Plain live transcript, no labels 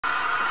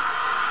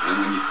And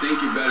when you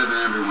think you're better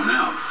than everyone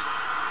else,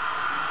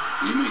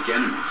 you make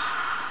enemies.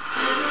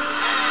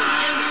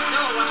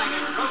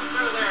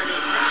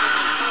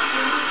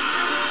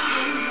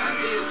 And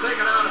he's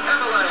taken out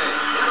heavily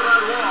into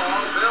that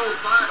wall, Bill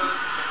Simon.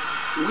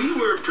 We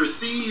were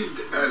perceived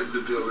as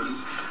the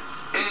villains,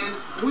 and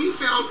we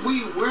felt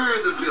we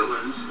were the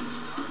villains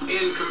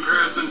in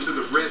comparison to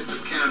the rest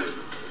of Canada.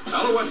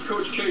 Alouette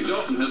coach Kay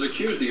Dalton has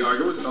accused the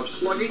Argonauts of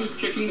slugging,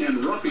 kicking,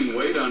 and roughing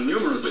Wade on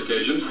numerous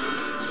occasions.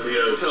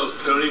 Leo tells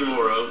Tony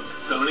Morrow,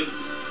 Tony,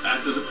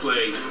 after the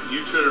play,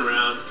 you turn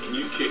around and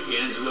you kick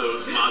Angelo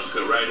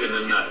Mosca right in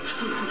the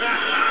nuts.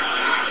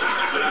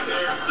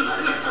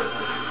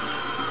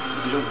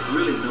 You don't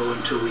really know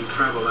until we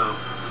travel out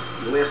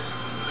west,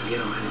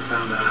 and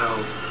found out how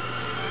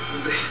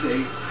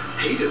they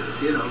hated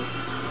us,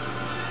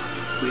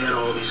 We had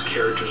all these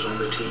characters on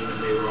the team,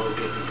 and they were all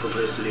getting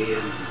publicity,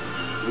 and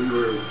we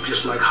were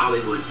just like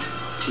Hollywood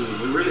team.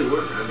 We really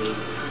were.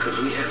 Because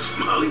we had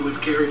some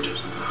Hollywood characters.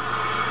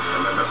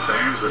 And then the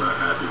fans were not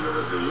happy with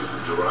us. They used to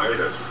deride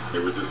us. They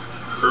would just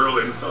hurl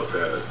insults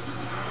at us.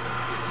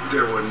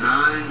 There were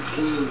 9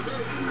 teams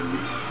in the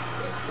league,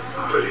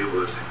 but it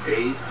was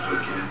 8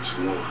 against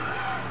 1.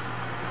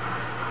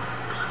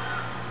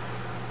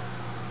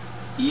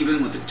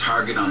 Even with a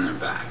target on their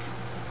back,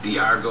 the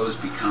Argos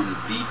become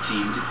the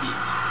team to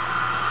beat.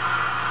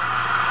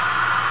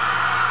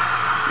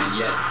 And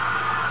yet,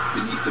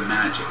 beneath the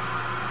magic,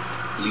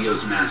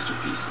 Leo's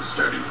masterpiece is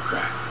starting to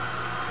crack.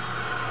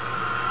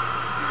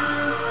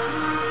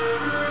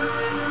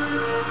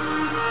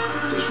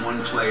 There's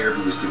one player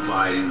who is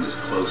dividing this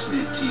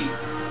close-knit team.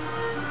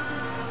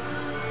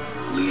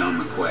 Leon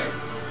McQuay.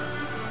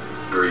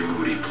 Very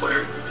moody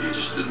player. You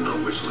just didn't know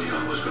which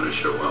Leon was going to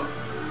show up.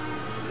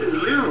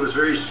 Leon was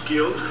very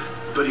skilled,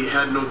 but he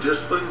had no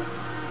discipline.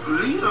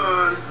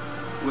 Leon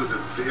was a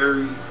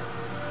very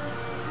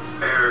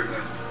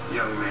arrogant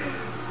young man.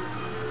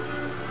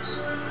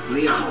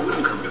 Leon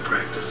wouldn't come to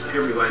practice.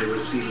 Everybody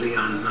would see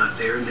Leon not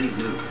there, and they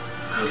knew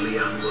how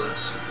Leon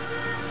was.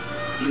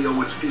 Leo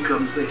would speak up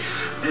and say,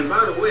 and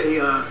by the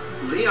way,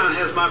 Leon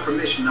has my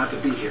permission not to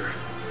be here.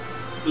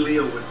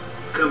 Leo would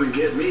come and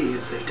get me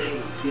and say,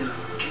 Dave,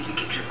 can you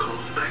get your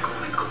clothes back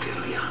on and go get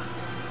Leon?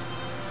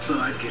 So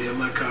I'd get in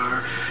my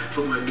car,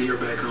 put my gear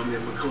back on,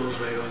 get my clothes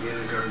back on, get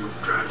in the car and go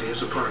drive to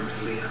his apartment.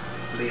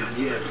 Leon,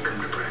 you have to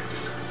come to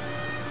practice.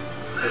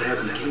 That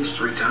happened at least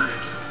 3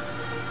 times.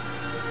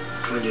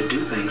 When you do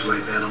things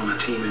like that on a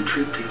team and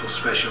treat people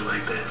special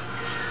like that,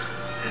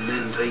 and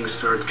then things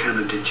start kind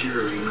of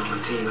deteriorating on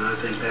the team, and I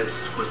think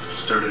that's what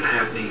started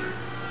happening.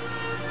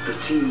 The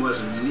team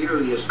wasn't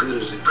nearly as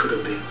good as it could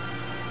have been.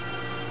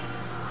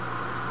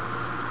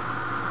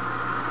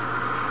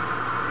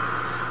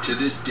 To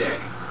this day,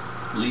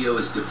 Leo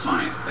is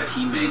defiant that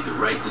he made the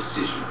right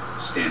decision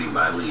standing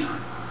by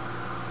Leon.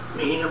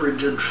 He never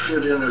did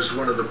fit in as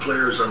one of the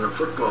players on the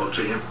football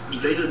team.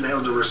 They didn't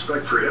have the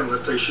respect for him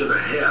that they should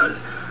have had,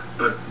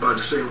 but by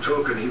the same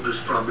token, he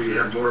probably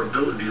had more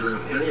ability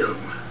than any of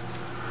them.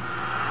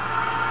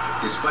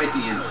 Despite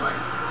the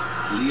infighting,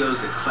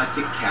 Leo's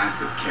eclectic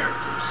cast of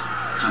characters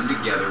come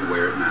together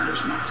where it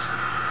matters most,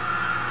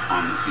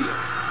 on the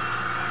field.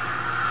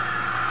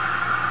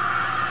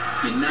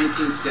 In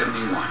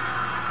 1971,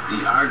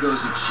 the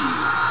Argos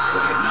achieved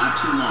what had not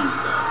too long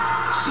ago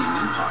seemed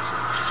impossible.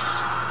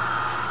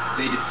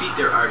 They defeat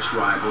their arch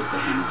rivals, the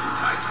Hamilton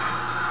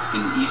Ticats,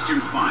 in the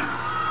Eastern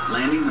Finals,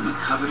 landing them a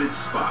coveted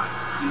spot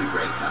in the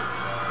Grey Cup.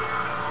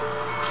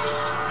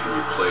 And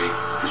you play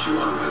because you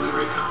want to win the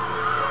Grey Cup.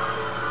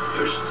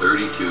 There's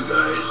 32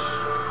 guys,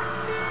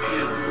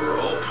 and we're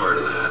all part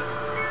of that.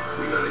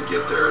 We got to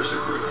get there as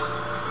a group,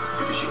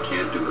 because you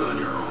can't do it on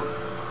your own.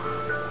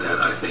 That,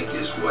 I think,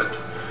 is what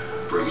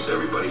brings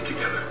everybody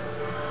together.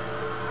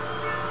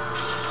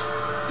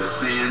 The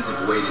fans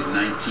have waited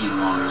 19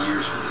 long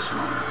years for this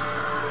moment,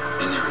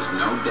 and there is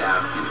no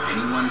doubt in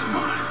anyone's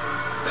mind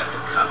that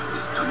the Cup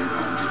is coming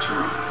home to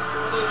Toronto.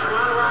 The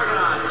Toronto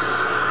Argonauts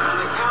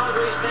and the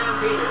Calgary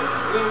Stampeders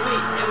will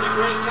meet in the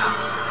Grey Cup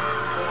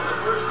for the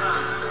first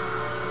time.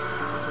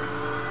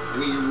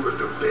 We were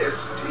the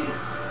best team,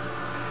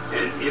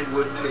 and it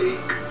would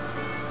take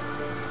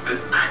an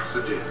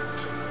accident,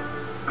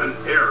 an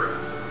error,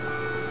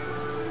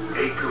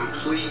 a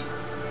complete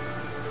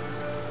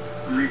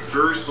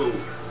reversal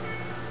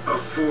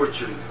of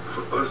fortune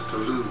for us to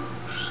lose.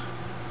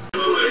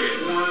 Looking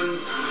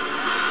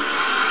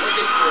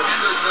for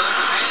Henderson,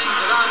 hangs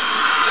it up.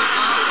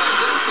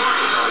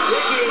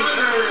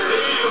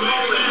 This is the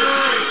moment.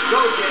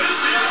 Go, Dave.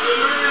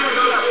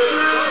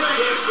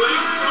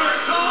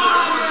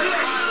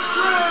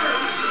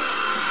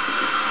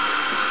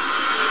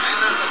 And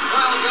at the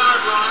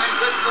 12-yard line,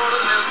 Dick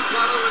Gordon has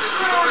followed his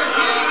scoring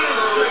game.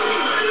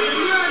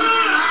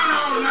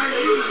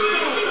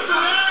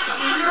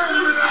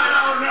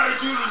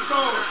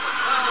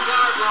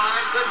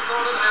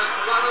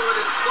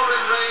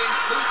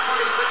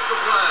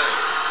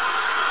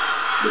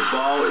 The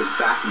ball is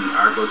back in the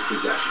Argos'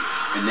 possession,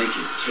 and they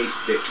can taste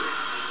victory.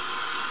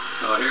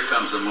 Oh, here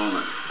comes the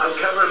moment. I'm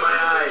covering my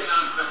eyes.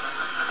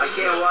 I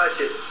can't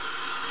watch it.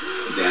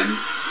 Then,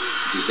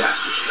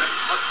 disaster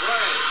strikes.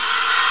 McQuay.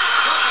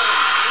 Football.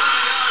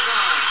 11-yard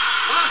line.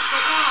 Lost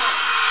the ball.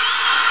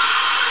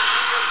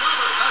 And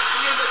recovered. That's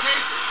the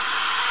indication.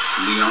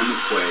 Leon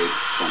McQuay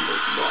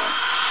fumbles the ball.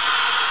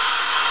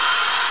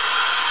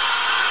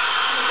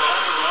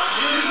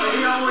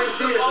 He always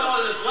did. The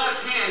ball in his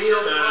left hand. He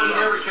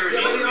never carried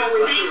it. He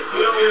always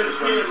did.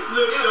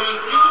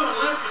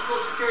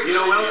 You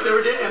know what else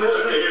never did? Emmett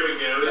Smith. Here we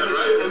go.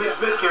 Emmett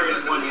Smith carried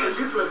it in one hand.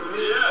 You flip him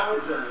all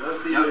the time. I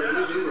see you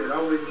do that.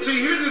 Always.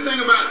 See, here's the thing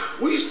about it.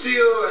 We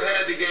still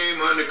had the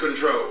game under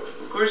control.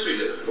 Of course we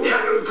did. Yeah,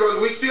 because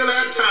we still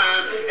had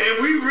time, and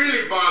we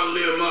really bottled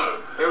them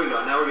up. Here we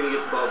go. Now we're going to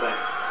get the ball back.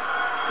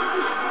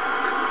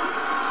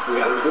 We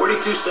got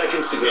 42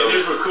 seconds to go. And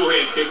here's where Cool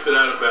Hand kicks it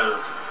out of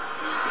bounds.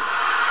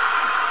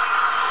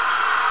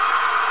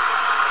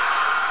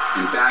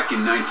 And back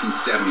in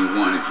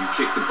 1971, if you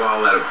kicked the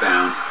ball out of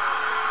bounds,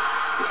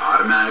 it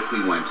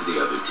automatically went to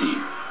the other team.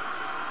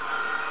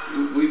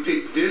 We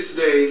picked this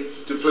day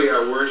to play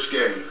our worst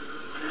game.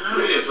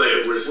 We didn't play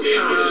a worst game.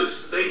 We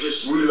lost. The game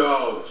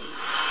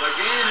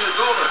is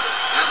over,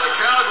 and the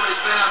Calgary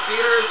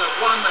Stampeders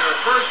have won their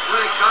first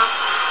Grey Cup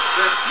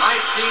since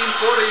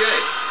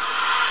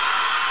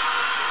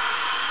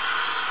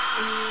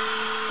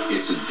 1948.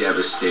 It's a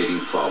devastating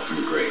fall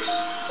from grace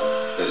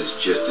that is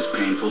just as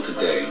painful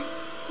today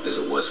as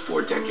it was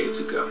 4 decades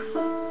ago.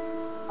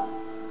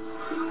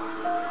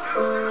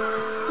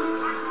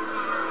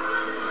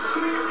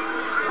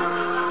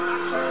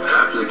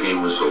 After the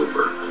game was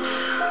over,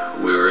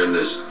 we were in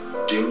this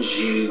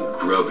dingy,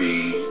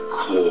 grubby,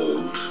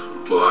 cold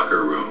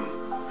locker room.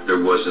 There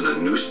wasn't a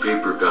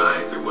newspaper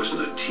guy, there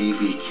wasn't a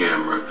TV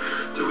camera,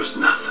 there was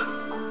nothing.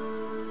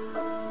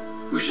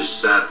 We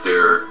just sat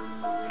there,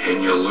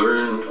 and you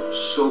learn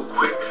so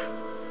quick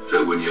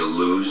that when you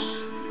lose,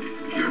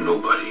 you're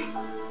nobody.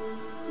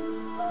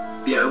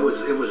 Yeah,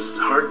 it was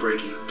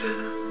heartbreaking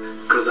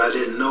because I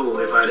didn't know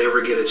if I'd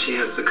ever get a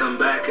chance to come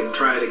back and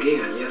try it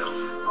again, you know.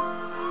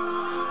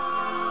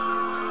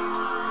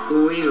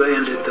 When we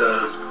landed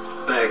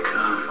back,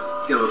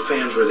 you know, the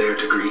fans were there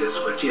to greet us,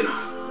 but you know,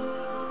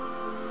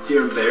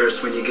 you're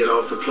embarrassed when you get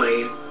off the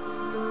plane.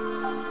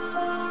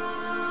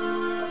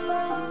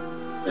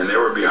 And they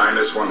were behind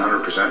us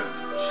 100%.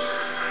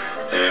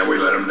 And we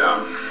let them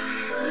down.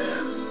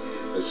 And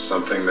it's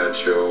something that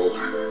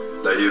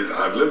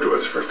I've lived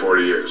with for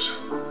 40 years.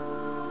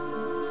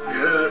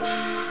 Yeah,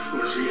 it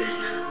was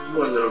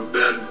one of the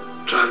bad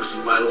times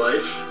in my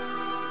life.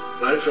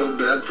 And I felt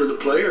bad for the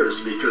players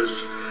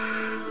because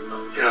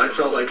I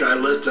felt like I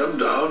let them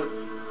down.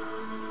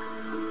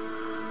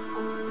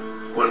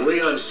 When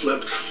Leon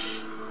slipped,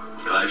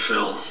 I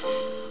fell.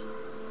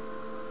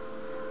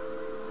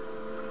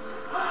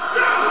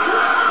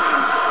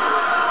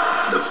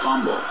 The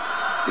fumble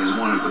is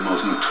one of the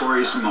most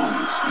notorious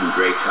moments in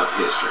Grey Cup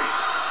history.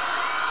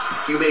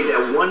 You made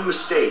that one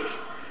mistake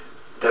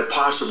that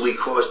possibly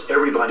cost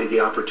everybody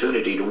the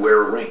opportunity to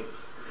wear a ring.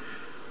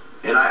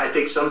 And I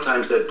think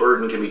sometimes that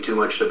burden can be too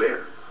much to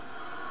bear.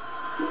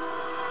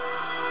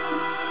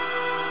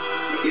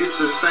 It's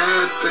a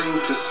sad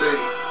thing to say.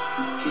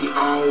 He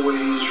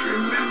always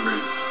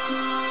remembered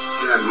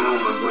that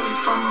moment when he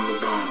fumbled the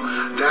ball.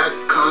 That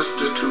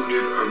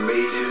constituted or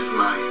made his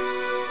life.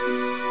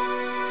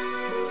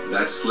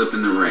 That slip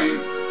in the rain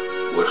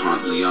would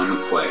haunt Leon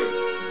McQuay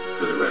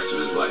for the rest of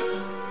his life.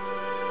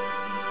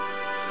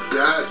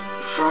 That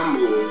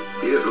fumble,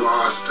 it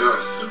lost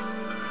us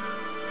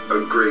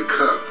a Grey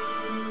Cup.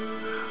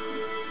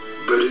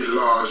 But it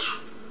lost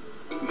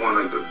one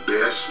of the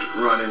best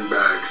running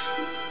backs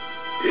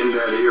in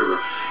that era.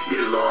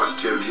 It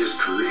lost him his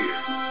career.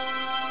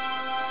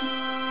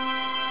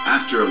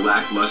 After a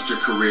lackluster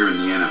career in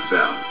the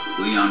NFL,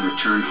 Leon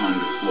returned home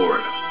to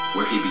Florida,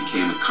 where he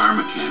became a car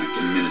mechanic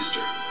and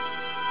minister.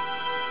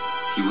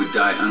 He would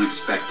die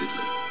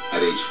unexpectedly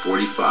at age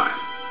 45,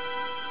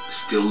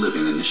 still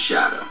living in the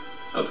shadow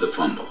of the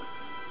fumble.